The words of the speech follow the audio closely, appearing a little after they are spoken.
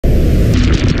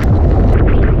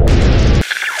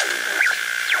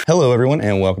Hello everyone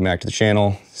and welcome back to the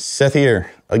channel. Seth here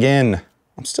again.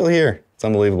 I'm still here. It's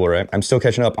unbelievable, right? I'm still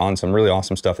catching up on some really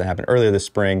awesome stuff that happened earlier this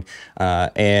spring.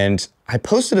 And I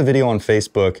posted a video on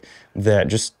Facebook that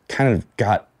just kind of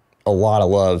got a lot of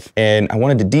love. And I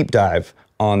wanted to deep dive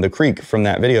on the creek from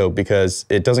that video because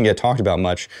it doesn't get talked about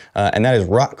much. And that is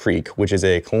Rock Creek, which is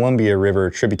a Columbia River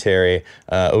tributary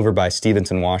over by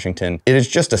Stevenson, Washington. It is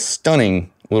just a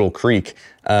stunning little creek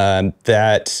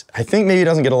that I think maybe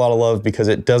doesn't get a lot of love because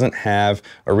it doesn't have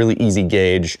a really easy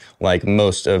gauge like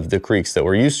most of the creeks that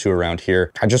we're used to around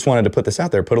here. I just wanted to put this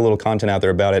out there, put a little content out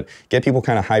there about it, get people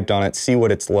kind of hyped on it, see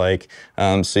what it's like,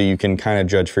 so you can kind of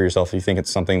judge for yourself if you think it's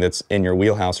something that's in your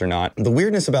wheelhouse or not. The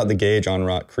weirdness about the gauge on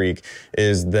Rock Creek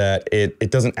is that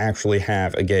it doesn't actually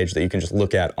have a gauge that you can just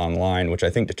look at online, which I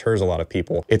think deters a lot of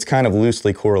people. It's kind of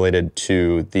loosely correlated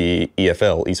to the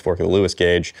EFL, East Fork of the Lewis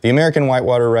gauge. The American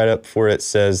Whitewater write-up for it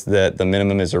says that the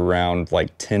minimum is around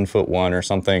like 10'1" or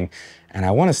something. And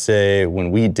I want to say when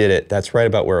we did it, that's right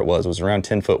about where it was. It was around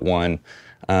 10'1".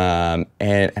 And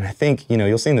I think, you know,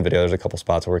 you'll see in the video, there's a couple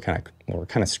spots where we're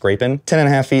kind of scraping.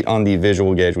 10.5 feet on the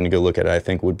visual gauge when you go look at it, I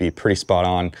think would be pretty spot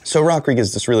on. So Rock Creek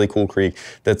is this really cool creek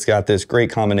that's got this great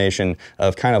combination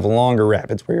of kind of longer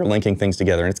rapids where you're linking things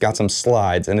together. And it's got some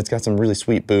slides and it's got some really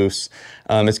sweet boosts.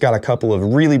 It's got a couple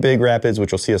of really big rapids,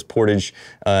 which you'll see us portage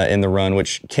in the run,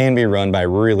 which can be run by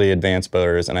really advanced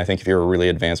boaters. And I think if you're a really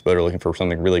advanced boater looking for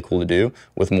something really cool to do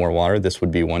with more water, this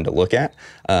would be one to look at.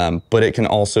 But it can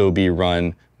also be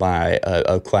run by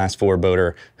a class 4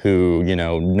 boater who, you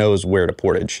know, knows where to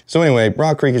portage. So anyway,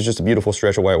 Rock Creek is just a beautiful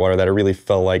stretch of whitewater that I really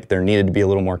felt like there needed to be a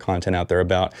little more content out there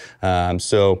about.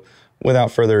 So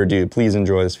without further ado, please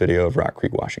enjoy this video of Rock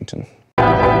Creek, Washington.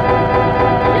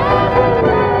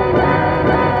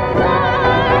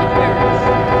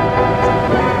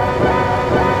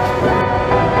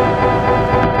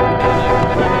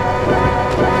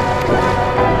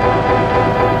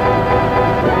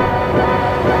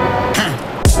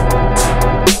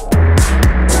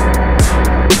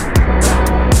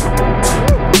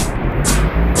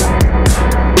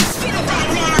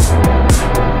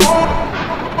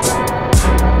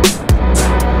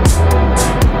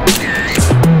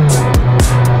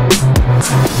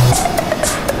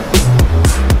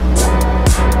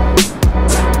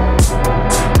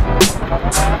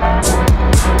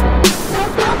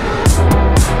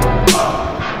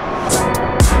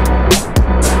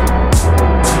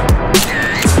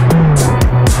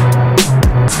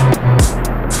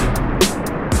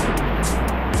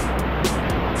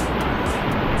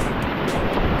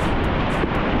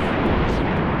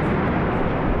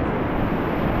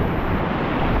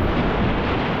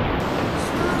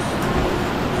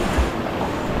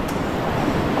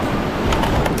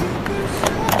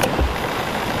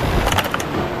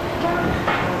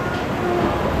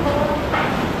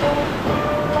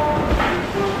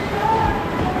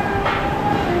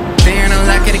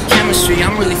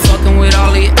 I'm really fucking with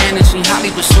all of your energy.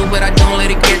 Highly pursued, but I don't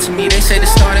let it get to me. They say the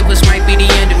start of us might be the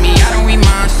end of me. I don't read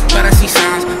minds, but I see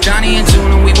signs. Johnny and June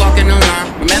and we walking the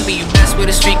line. Remember you best with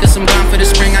a streak, cause I'm gone for the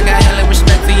spring. I got hella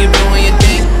respect for you doing your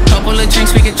thing. Couple of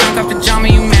drinks, we get drunk off the jam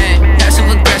and you mad. Passive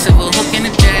aggressive, a hook in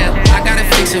the jail. I gotta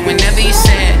fix it whenever you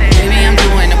sad. Maybe I'm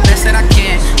doing the best that I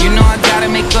can. You know I gotta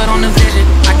make good on the vision.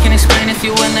 I can explain if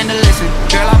you're willing to listen.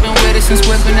 Girl, I've been with it since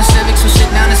whipping the Civic, so sit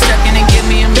down a second and give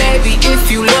me a baby.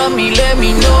 If you love me, let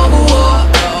me know who are.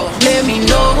 Let me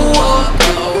know who are.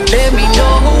 Let me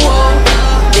know who are.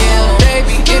 Yeah,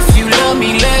 baby, if you love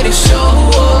me, let it show who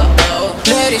are.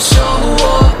 Let it show who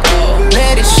are.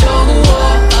 Let it show who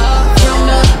are. From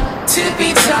the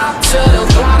tippy top to the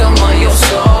bottom of your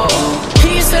soul.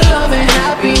 Peace and love and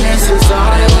happiness is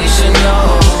all that we should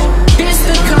know. It's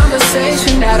the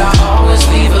conversation that I always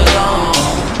leave alone.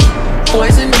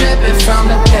 Poison dripping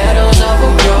from the petals of a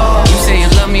rose. You say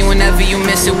you love me whenever you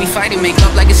miss it. We fight and make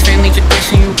up like it's family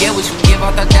tradition. You get what you give,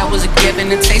 I thought that was a given.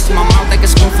 The taste in my mouth like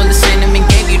a spoonful of cinnamon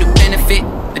gave you the benefit.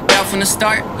 The doubt from the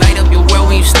start, light up your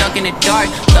world when you stuck in the dark.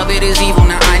 Love it is evil,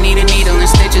 now I need a needle and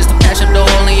stitches to patch up the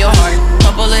hole in your heart.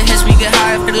 Couple of hits, we get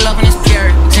high after the loving is pure.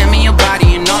 Examine your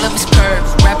body and all of its curves.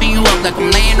 Wrapping you up like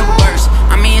I'm laying the worst.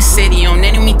 I'm in your city on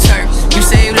enemy turf. You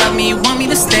say you love me, you want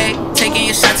me to stay. Taking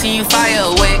your shots and you fire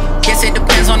away. Guess it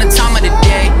depends on the time of the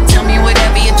day. Tell me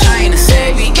whatever you're trying to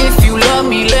say. Baby, if you love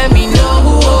me, let me know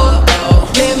who are.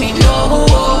 Let me know who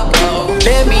are.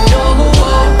 Let me know who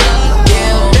are.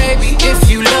 Yeah, baby, if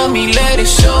you love me, let it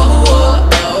show who are.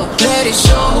 Let it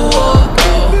show who are.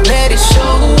 Let it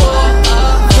show who are.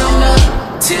 From the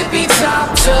tippy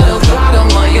top to the bottom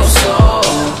of your soul.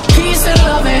 Peace and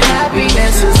love and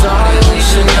happiness is all that we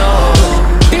should know.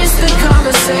 It's the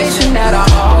conversation that I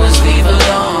always leave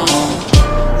alone.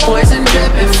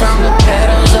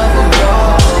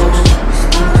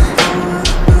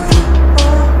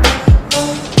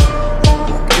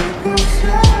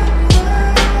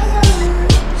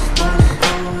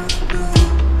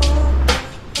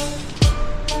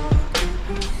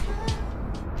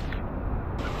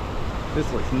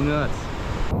 This looks nuts.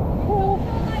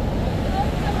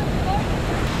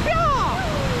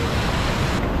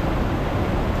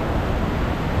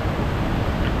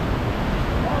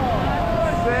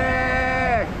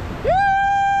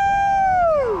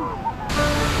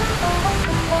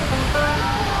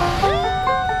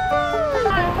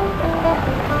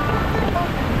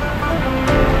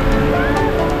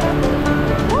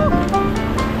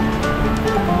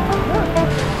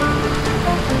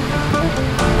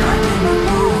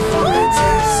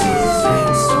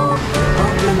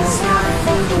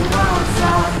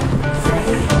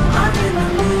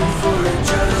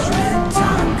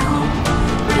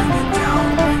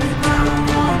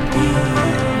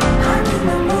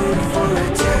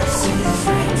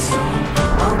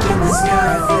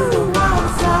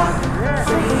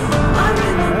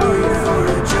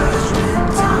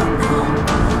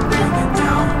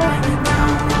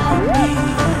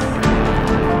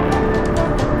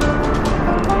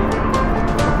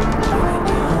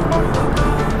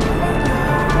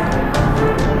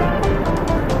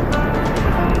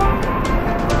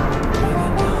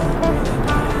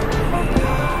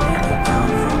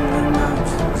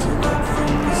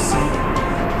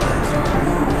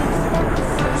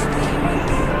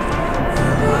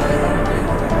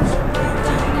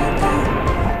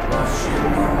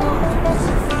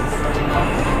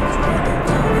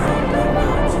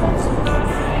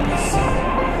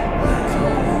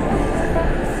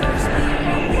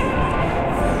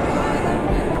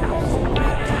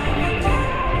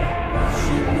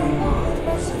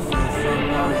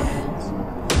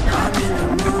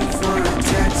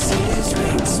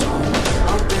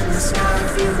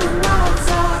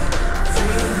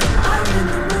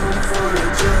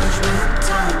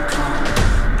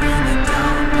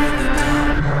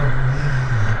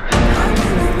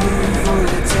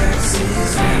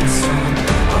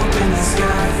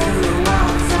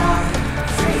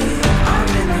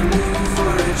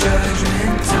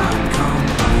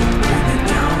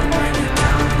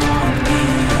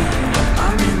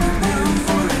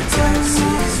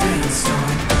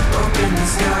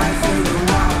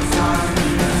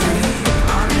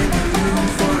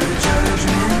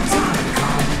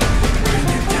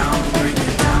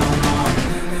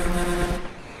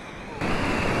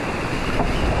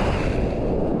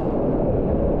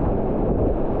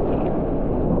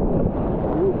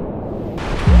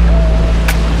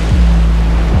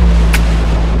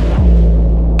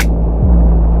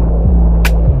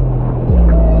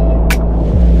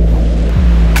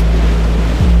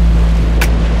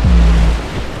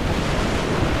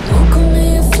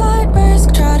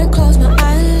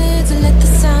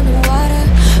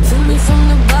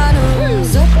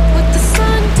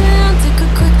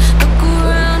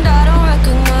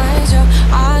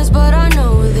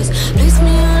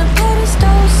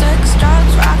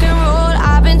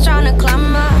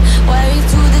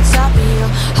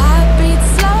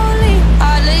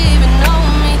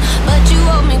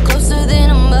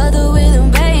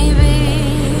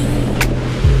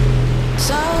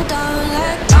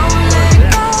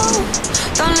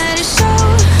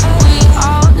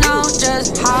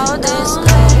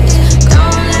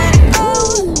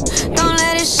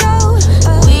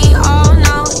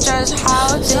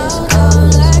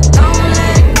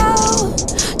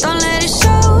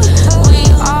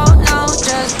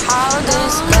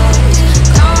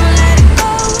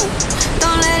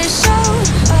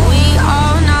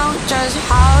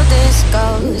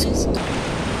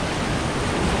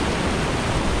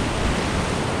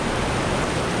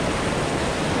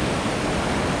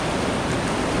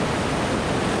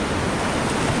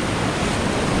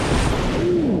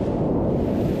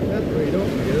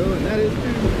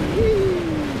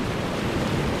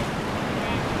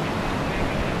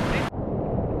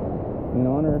 In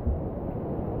honor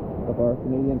of our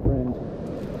Canadian friend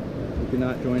who could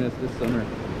not join us this summer,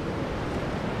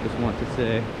 just want to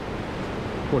say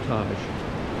portage.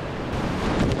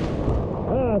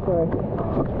 Ah, sorry.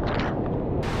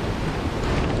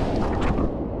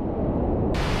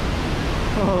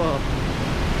 Oh,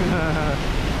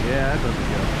 yeah, that doesn't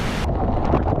go.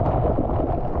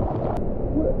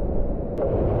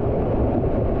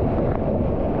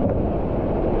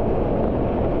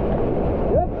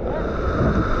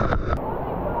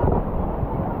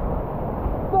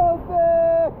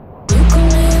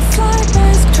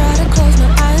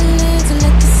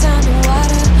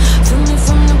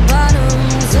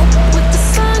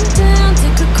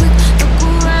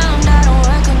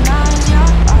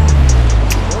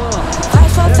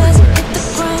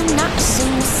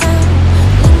 Sing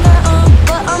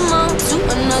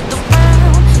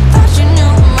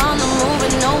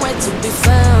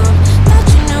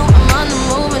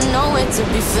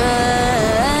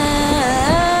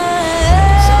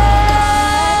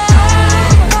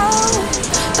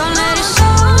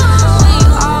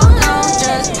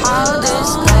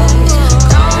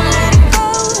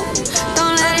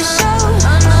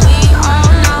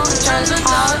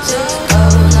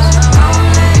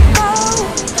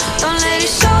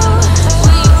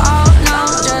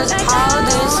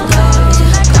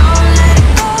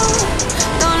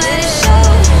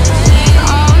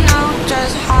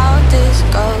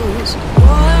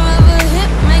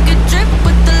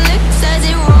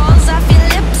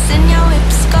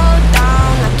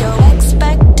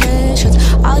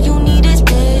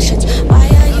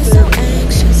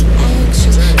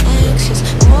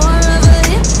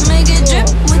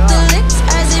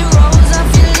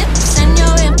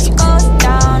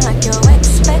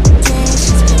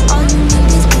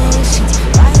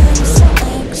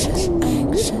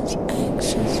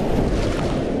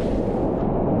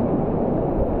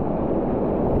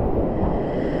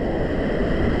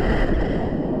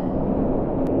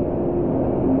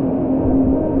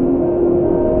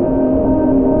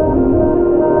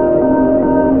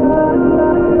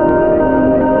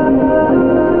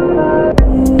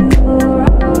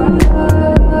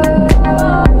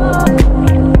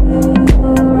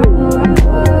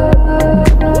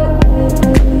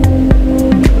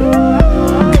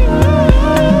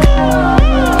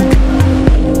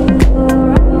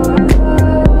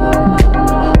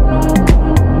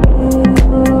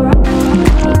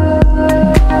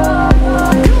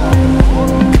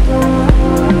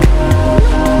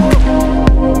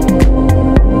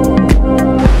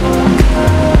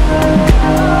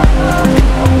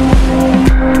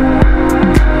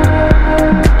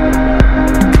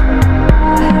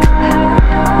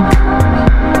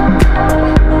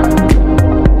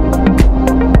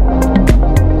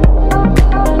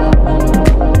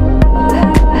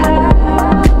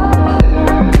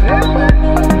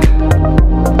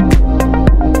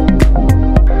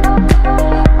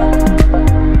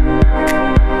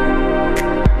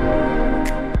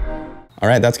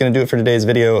right, that's gonna do it for today's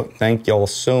video. Thank y'all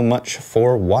so much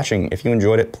for watching. If you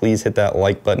enjoyed it, please hit that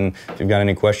like button. If you've got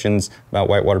any questions about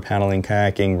whitewater paddling,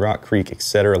 kayaking, Rock Creek,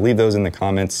 etc., leave those in the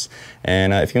comments.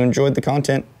 And if you enjoyed the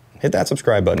content, hit that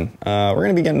subscribe button. We're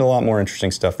gonna be getting to a lot more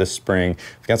interesting stuff this spring.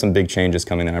 We've got some big changes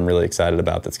coming that I'm really excited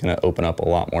about that's gonna open up a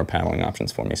lot more paddling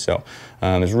options for me. So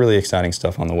there's really exciting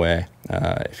stuff on the way.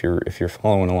 If you're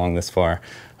following along this far,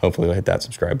 hopefully you'll hit that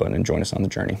subscribe button and join us on the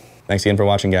journey. Thanks again for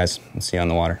watching, guys. We'll see you on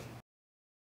the water.